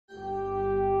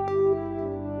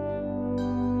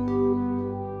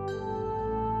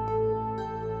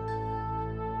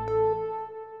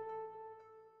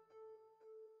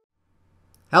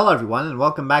Hello everyone, and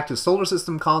welcome back to Solar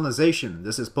System Colonization.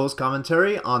 This is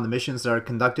post-commentary on the missions that are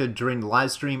conducted during the live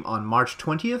stream on March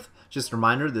 20th. Just a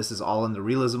reminder, this is all in the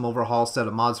Realism Overhaul set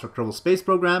of mods for Kerbal Space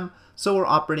Program, so we're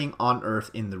operating on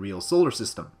Earth in the real solar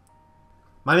system.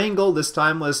 My main goal this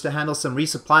time was to handle some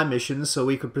resupply missions so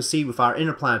we could proceed with our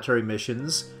interplanetary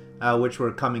missions, which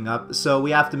were coming up. So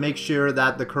we have to make sure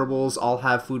that the Kerbals all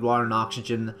have food, water, and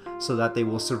oxygen so that they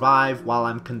will survive while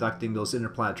I'm conducting those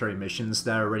interplanetary missions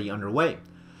that are already underway.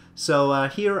 So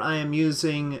here I am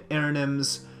using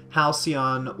Aeronym's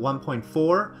Halcyon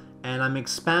 1.4, and I'm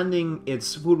expanding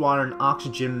its food, water, and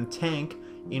oxygen tank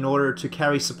in order to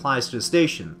carry supplies to the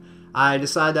station. I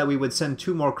decided that we would send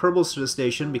 2 more Kerbals to the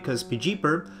station because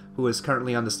Pjeeper, who is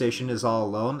currently on the station, is all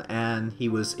alone, and he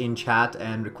was in chat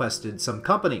and requested some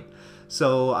company.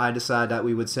 So I decided that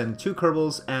we would send 2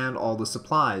 Kerbals and all the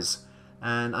supplies.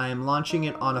 And I am launching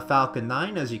it on a Falcon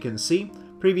 9, as you can see.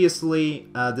 Previously,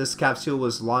 this capsule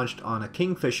was launched on a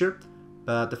Kingfisher,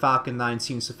 but the Falcon 9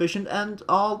 seemed sufficient and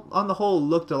on the whole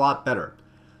looked a lot better.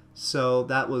 So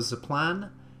that was the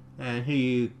plan, and here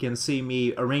you can see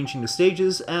me arranging the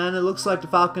stages, and it looks like the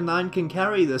Falcon 9 can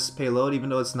carry this payload even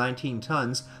though it's 19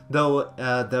 tons, though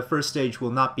the first stage will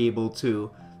not be able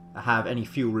to have any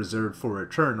fuel reserved for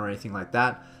return or anything like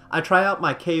that. I try out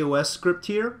my KOS script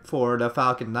here for the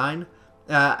Falcon 9.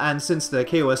 And since the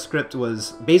KOS script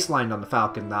was baselined on the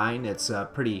Falcon 9, it's a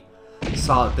pretty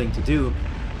solid thing to do.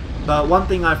 But one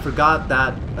thing I forgot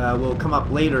that will come up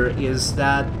later is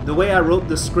that the way I wrote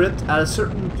the script, at a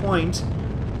certain point,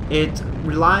 it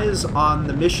relies on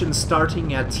the mission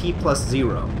starting at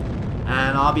T+0.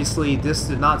 And obviously this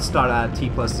did not start at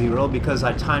T+0 because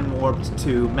I time warped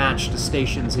to match the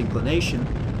station's inclination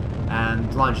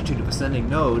and longitude of ascending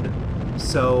node.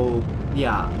 So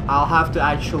yeah, I'll have to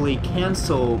actually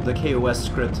cancel the KOS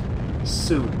script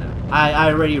soon.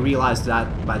 I already realized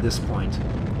that by this point.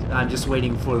 I'm just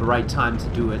waiting for the right time to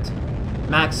do it,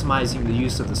 maximizing the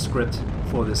use of the script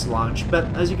for this launch. But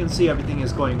as you can see, everything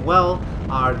is going well.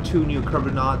 Our 2 new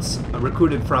Kerbonauts,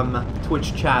 recruited from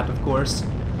Twitch chat, of course,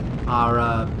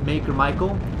 are Maker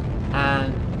Michael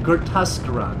and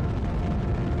Gertuskaran.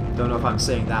 Don't know if I'm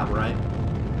saying that right.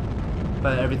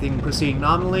 But everything proceeding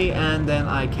nominally, and then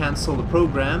I cancel the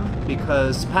program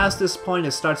because past this point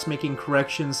it starts making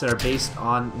corrections that are based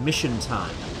on mission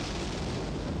time.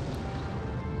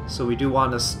 So we do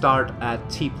want to start at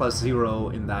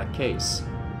T+0 in that case.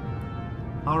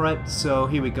 Alright, so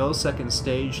here we go, second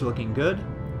stage looking good.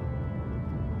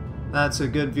 That's a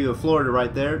good view of Florida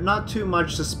right there. Not too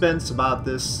much suspense about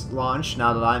this launch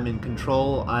now that I'm in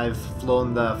control. I've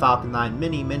flown the Falcon 9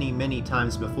 many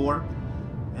times before,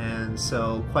 and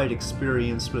so quite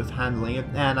experienced with handling it.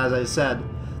 And as I said,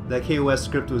 the KOS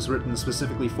script was written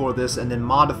specifically for this and then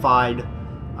modified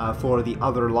for the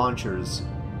other launchers.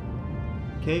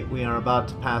 Okay, we are about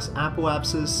to pass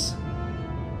Apoapsis.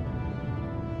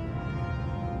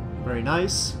 Very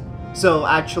nice. So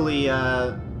actually,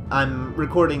 I'm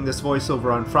recording this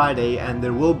voiceover on Friday, and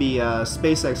there will be a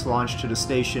SpaceX launch to the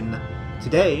station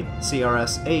today,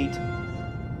 CRS-8,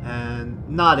 and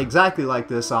not exactly like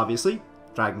this, obviously.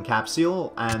 Dragon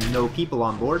capsule and no people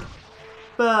on board,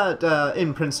 but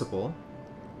in principle.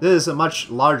 This is a much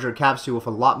larger capsule with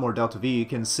a lot more delta V. You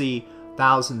can see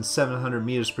 1,700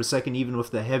 meters per second even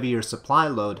with the heavier supply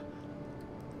load.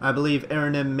 I believe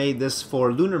Aeronym made this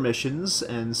for lunar missions,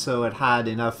 and so it had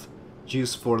enough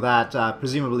juice for that,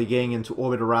 presumably getting into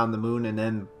orbit around the moon and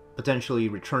then potentially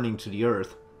returning to the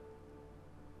Earth.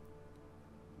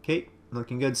 Okay,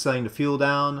 looking good, setting the fuel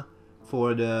down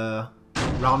for the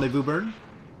rendezvous burn,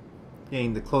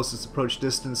 getting the closest approach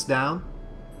distance down.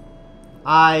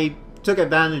 I took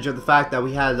advantage of the fact that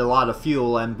we had a lot of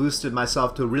fuel and boosted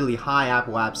myself to a really high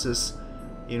apoapsis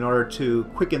in order to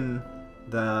quicken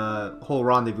the whole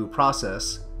rendezvous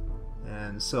process.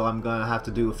 And so I'm gonna have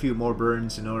to do a few more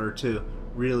burns in order to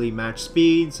really match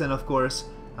speeds, and of course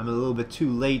I'm a little bit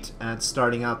too late at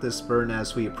starting out this burn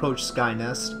as we approach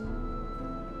Skynest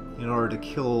in order to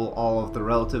kill all of the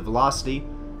relative velocity.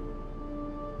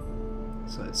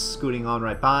 So it's scooting on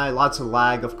right by. Lots of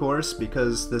lag, of course,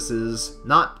 because this is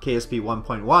not KSP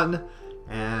 1.1,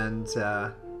 and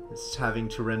it's having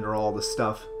to render all the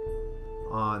stuff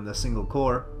on the single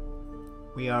core.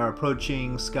 We are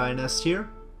approaching Skynest here.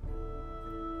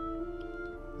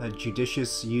 A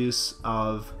judicious use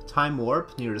of time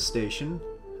warp near the station.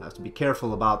 Have to be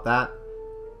careful about that.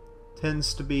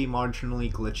 Tends to be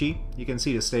marginally glitchy. You can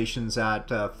see the station's at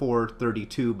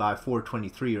 432 by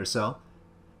 423 or so.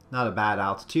 Not a bad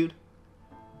altitude.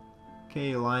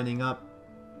 Okay, lining up.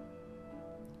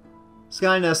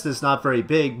 Skynest is not very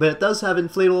big, but it does have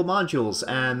inflatable modules,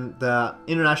 and the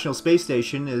International Space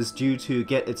Station is due to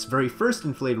get its very first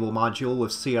inflatable module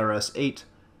with CRS-8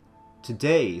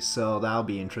 today, so that'll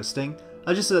be interesting.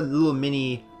 Just a little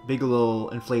mini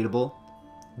Bigelow inflatable.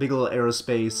 Bigelow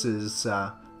Aerospace is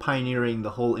pioneering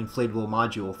the whole inflatable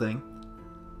module thing.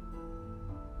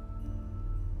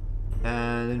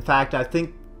 And in fact, I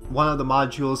think one of the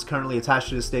modules currently attached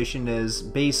to the station is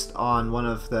based on one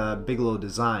of the Bigelow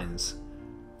designs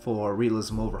for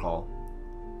realism overhaul.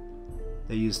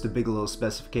 They used the Bigelow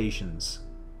specifications.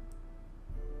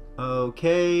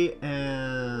 Okay,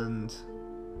 and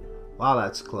wow,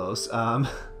 that's close. Come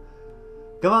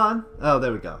on. Oh,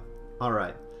 there we go.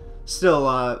 Alright. Still,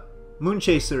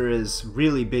 Moonchaser is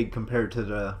really big compared to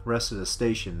the rest of the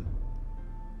station.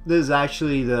 This is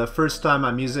actually the first time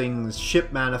I'm using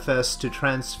ship manifest to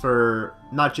transfer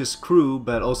not just crew,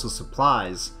 but also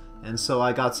supplies. And so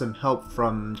I got some help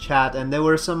from chat, and there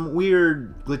were some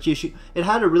weird glitchy issues. It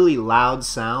had a really loud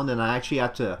sound, and I actually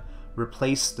had to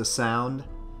replace the sound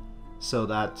so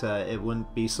that it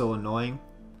wouldn't be so annoying.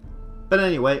 But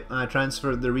anyway, I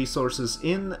transferred the resources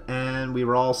in, and we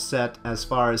were all set as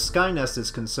far as Skynest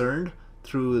is concerned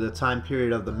through the time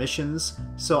period of the missions.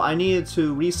 So I needed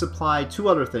to resupply two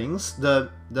other things.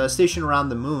 The station around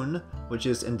the moon, which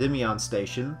is Endymion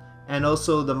Station, and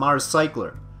also the Mars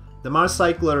Cycler. The Mars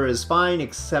Cycler is fine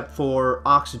except for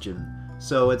oxygen.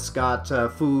 So it's got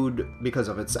food because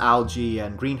of its algae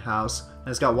and greenhouse, and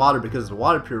it's got water because of the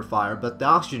water purifier, but the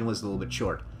oxygen was a little bit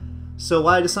short. So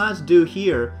what I decided to do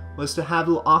here was to have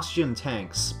little oxygen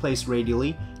tanks placed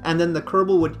radially, and then the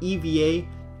Kerbal would EVA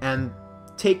and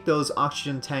take those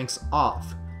oxygen tanks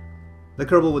off. The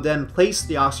Kerbal would then place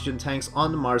the oxygen tanks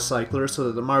on the Mars Cycler so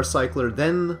that the Mars Cycler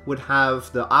then would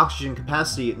have the oxygen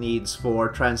capacity it needs for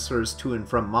transfers to and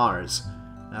from Mars.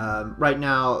 Right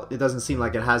now, it doesn't seem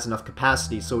like it has enough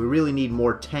capacity, so we really need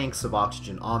more tanks of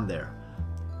oxygen on there.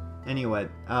 Anyway,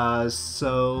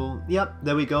 so yep,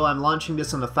 there we go. I'm launching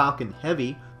this on the Falcon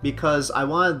Heavy because I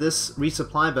wanted this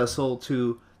resupply vessel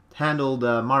to handle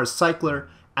the Mars Cycler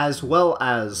as well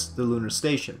as the lunar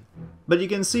station. But you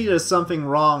can see there's something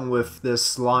wrong with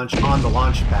this launch on the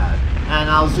launch pad, and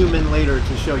I'll zoom in later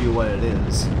to show you what it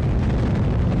is.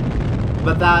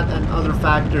 But that and other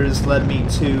factors led me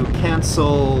to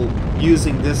cancel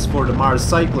using this for the Mars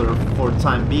Cycler for the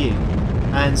time being,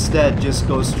 and instead just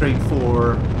go straight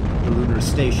for the lunar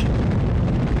station.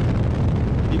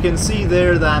 You can see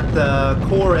there that the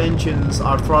core engines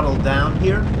are throttled down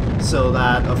here, so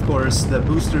that of course the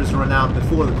boosters run out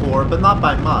before the core, but not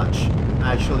by much.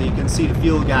 Actually, you can see the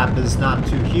fuel gap is not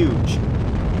too huge.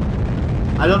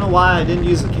 I don't know why I didn't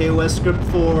use a KOS script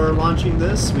for launching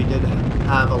this. We did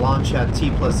have a launch at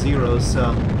T+0,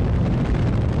 so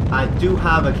I do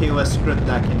have a KOS script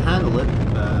that can handle it,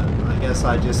 but I guess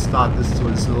I just thought this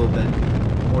was a little bit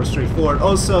more straightforward.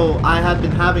 Also, I had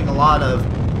been having a lot of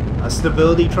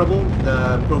stability trouble.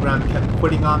 The program kept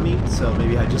quitting on me, so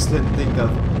maybe I just didn't think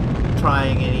of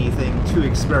trying anything too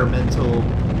experimental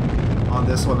on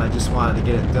this one. I just wanted to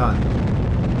get it done.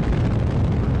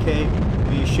 Okay,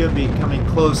 we should be coming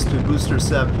close to booster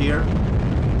sep here.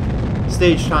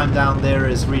 Stage time down there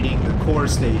is reading the core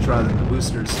stage rather than the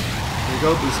boosters. There we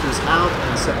go, boosters out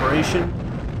and separation.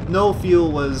 No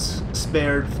fuel was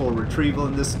spared for retrieval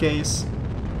in this case.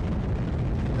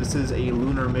 This is a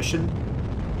lunar mission.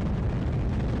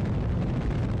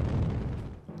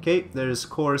 Okay, there's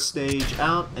core stage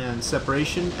out and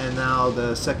separation, and now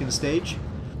the second stage.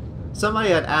 Somebody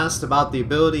had asked about the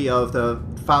ability of the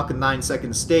Falcon 9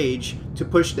 second stage to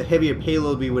push the heavier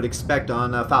payload we would expect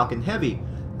on a Falcon Heavy.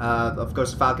 Of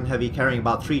course, the Falcon Heavy carrying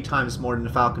about 3 times more than the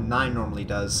Falcon 9 normally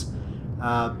does.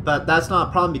 But that's not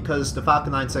a problem because the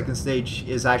Falcon 9 second stage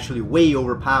is actually way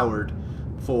overpowered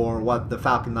for what the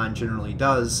Falcon 9 generally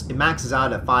does. It maxes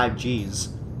out at 5 Gs.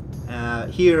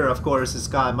 Here, of course, it's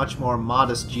got much more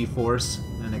modest G-force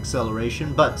and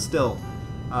acceleration, but still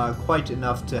quite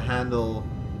enough to handle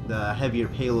the heavier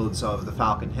payloads of the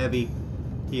Falcon Heavy.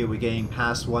 Here we're getting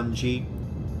past 1 G.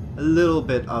 A little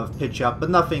bit of pitch up, but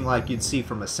nothing like you'd see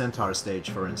from a Centaur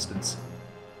stage, for instance.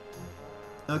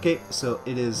 Okay, so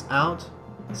it is out.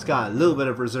 It's got a little bit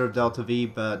of reserve delta V,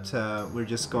 but we're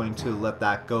just going to let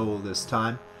that go this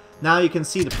time. Now you can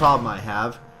see the problem I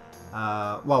have.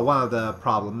 Well, one of the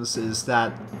problems is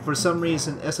that for some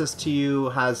reason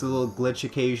SSTU has a little glitch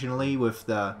occasionally with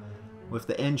the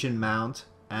engine mount,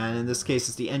 and in this case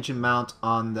it's the engine mount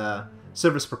on the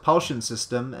Service Propulsion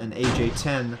System, an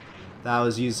AJ-10 that I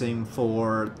was using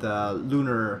for the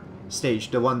lunar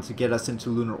stage, the one to get us into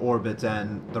lunar orbit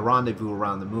and the rendezvous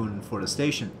around the moon for the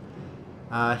station.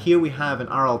 Here we have an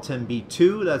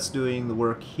RL-10B2 that's doing the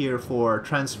work here for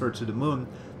transfer to the moon.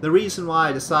 The reason why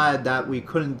I decided that we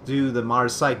couldn't do the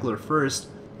Mars Cycler first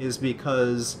is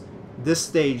because this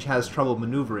stage has trouble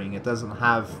maneuvering. It doesn't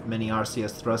have many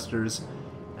RCS thrusters,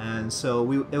 and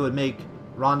so it would make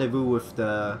rendezvous with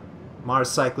the Mars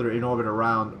Cycler in orbit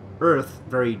around Earth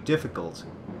very difficult.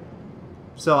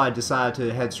 So I decided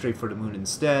to head straight for the moon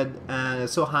instead, and it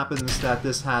so happens that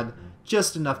this had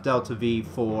just enough delta V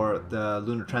for the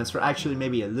lunar transfer. Actually,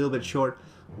 maybe a little bit short.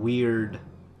 Weird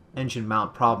engine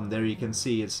mount problem there. You can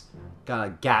see it's got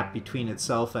a gap between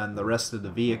itself and the rest of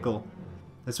the vehicle.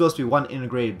 It's supposed to be one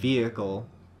integrated vehicle.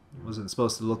 It wasn't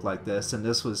supposed to look like this, and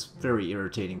this was very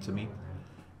irritating to me.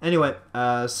 Anyway,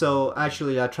 so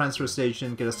actually that transfer stage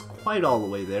didn't get us quite all the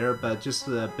way there, but just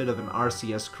a bit of an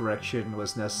RCS correction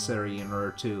was necessary in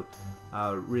order to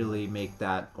really make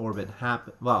that orbit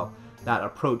happen. Well, that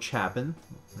approach happen.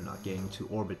 We're not getting to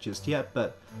orbit just yet,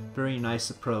 but very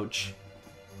nice approach.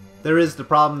 There is the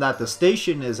problem that the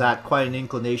station is at quite an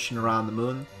inclination around the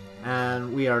moon,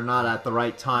 and we are not at the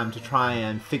right time to try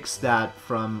and fix that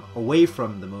from away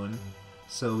from the moon,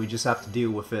 so we just have to deal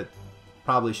with it.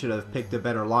 Probably should have picked a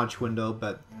better launch window,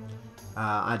 but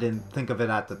I didn't think of it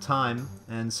at the time,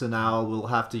 and so now we'll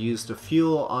have to use the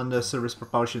fuel on the service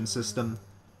propulsion system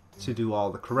to do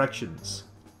all the corrections.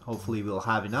 Hopefully we'll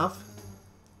have enough.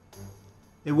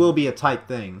 It will be a tight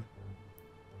thing.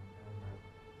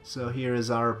 So here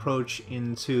is our approach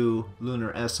into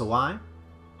lunar SOI.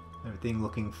 Everything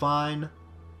looking fine.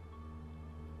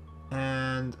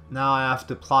 And now I have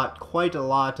to plot quite a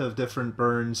lot of different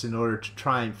burns in order to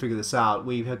try and figure this out.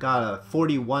 We've got a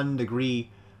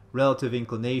 41-degree relative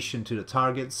inclination to the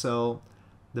target, so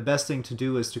the best thing to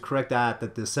do is to correct that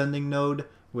at the descending node,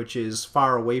 which is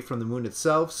far away from the moon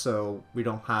itself, so we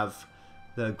don't have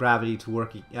the gravity to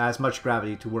work, as much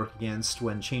gravity to work against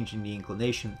when changing the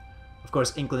inclination. Of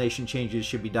course, inclination changes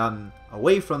should be done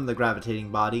away from the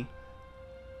gravitating body,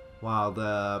 while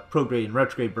the prograde and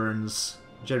retrograde burns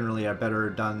generally are better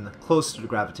done close to the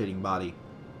gravitating body.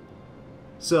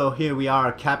 So here we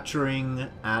are capturing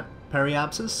at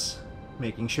periapsis,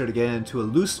 making sure to get into a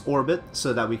loose orbit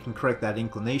so that we can correct that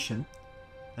inclination.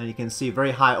 And you can see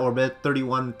very high orbit,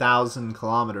 31,000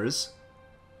 kilometers.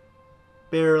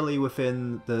 Barely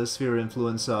within the sphere of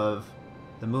influence of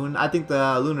the moon. I think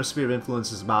the lunar sphere of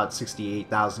influence is about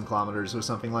 68,000 kilometers or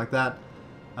something like that.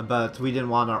 But we didn't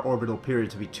want our orbital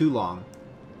period to be too long.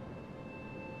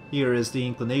 Here is the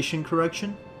inclination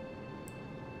correction.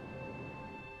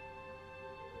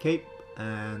 Okay,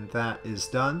 and that is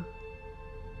done.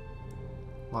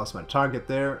 Lost my target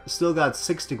there. Still got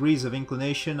 6 degrees of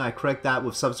inclination. I correct that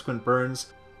with subsequent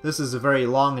burns. This is a very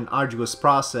long and arduous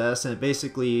process, and it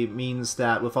basically means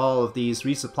that with all of these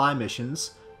resupply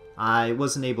missions, I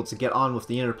wasn't able to get on with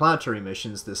the interplanetary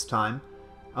missions this time.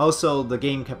 Also, the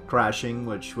game kept crashing,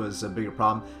 which was a bigger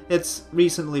problem. It's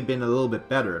recently been a little bit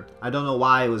better. I don't know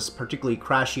why it was particularly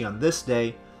crashy on this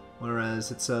day,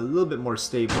 whereas it's a little bit more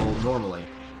stable normally.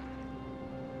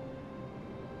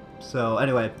 So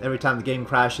anyway, every time the game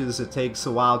crashes, it takes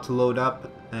a while to load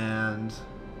up, and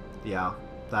yeah,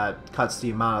 that cuts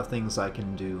the amount of things I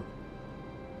can do.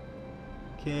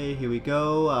 Okay, here we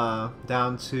go,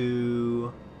 down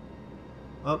to...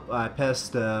 Oh, I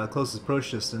passed the closest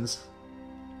approach distance.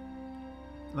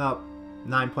 About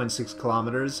 9.6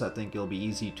 kilometers. I think it'll be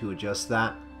easy to adjust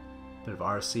that. Bit of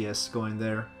RCS going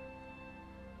there.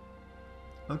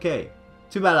 Okay.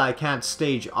 Too bad I can't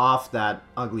stage off that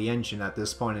ugly engine at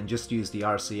this point and just use the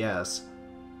RCS.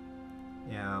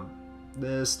 Yeah,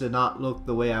 this did not look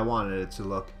the way I wanted it to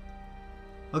look.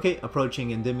 Okay,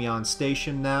 approaching Endymion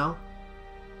Station now.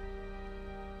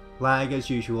 Lag as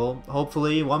usual.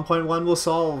 Hopefully 1.1 will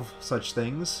solve such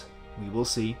things. We will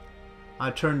see.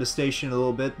 I turned the station a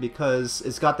little bit because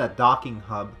it's got that docking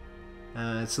hub,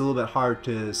 and it's a little bit hard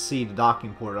to see the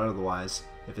docking port otherwise,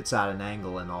 if it's at an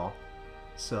angle and all.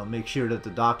 So make sure that the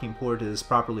docking port is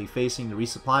properly facing the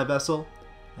resupply vessel,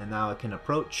 and now it can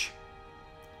approach.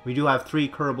 We do have 3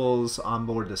 Kerbals on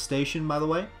board the station, by the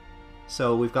way.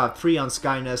 So we've got 3 on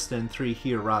Skynest and 3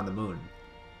 here around the moon.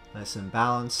 Nice and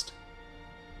balanced.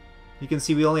 You can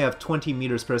see we only have 20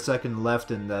 meters per second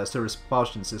left in the service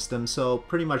propulsion system, so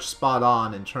pretty much spot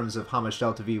on in terms of how much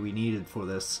delta V we needed for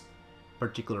this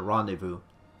particular rendezvous.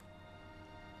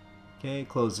 Okay,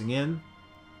 closing in.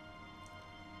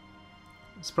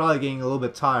 It's probably getting a little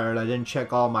bit tired. I didn't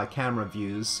check all my camera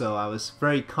views, so I was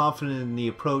very confident in the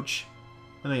approach.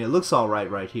 I mean, it looks alright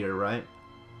right here, right?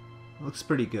 It looks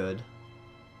pretty good.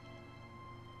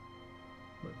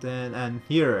 But then, and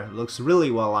here, it looks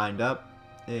really well lined up.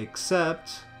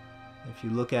 Except, if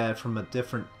you look at it from a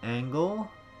different angle,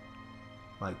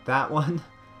 like that one.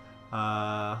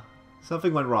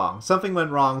 Something went wrong. Something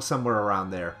went wrong somewhere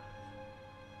around there.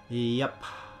 Yep.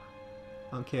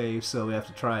 Okay, so we have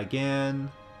to try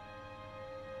again.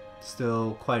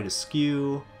 Still quite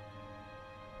askew.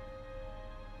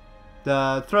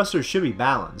 The thrusters should be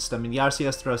balanced. I mean, the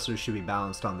RCS thrusters should be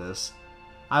balanced on this.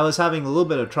 I was having a little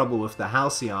bit of trouble with the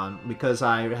Halcyon because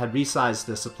I had resized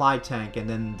the supply tank and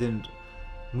then didn't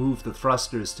move the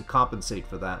thrusters to compensate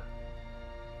for that.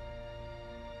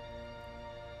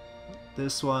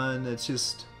 This one, it's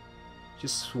just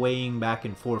swaying back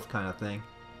and forth kind of thing.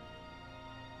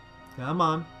 Come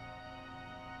on.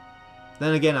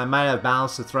 Then again, I might have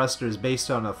balanced the thrusters based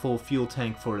on a full fuel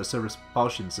tank for the service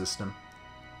propulsion system.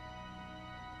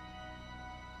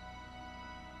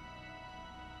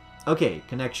 Okay,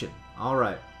 connection.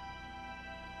 Alright.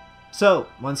 So,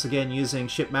 once again, using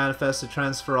ship manifest to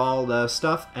transfer all the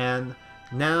stuff, and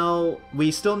now we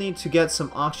still need to get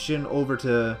some oxygen over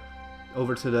to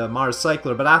the Mars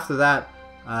Cycler, but after that,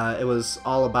 it was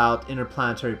all about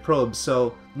interplanetary probes.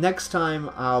 So, next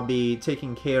time I'll be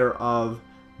taking care of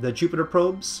the Jupiter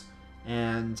probes,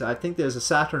 and I think there's a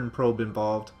Saturn probe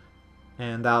involved,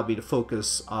 and that'll be the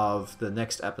focus of the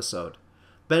next episode.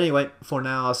 But anyway, for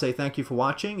now, I'll say thank you for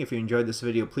watching. If you enjoyed this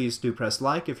video, please do press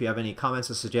like. If you have any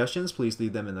comments or suggestions, please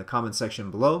leave them in the comment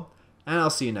section below. And I'll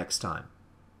see you next time.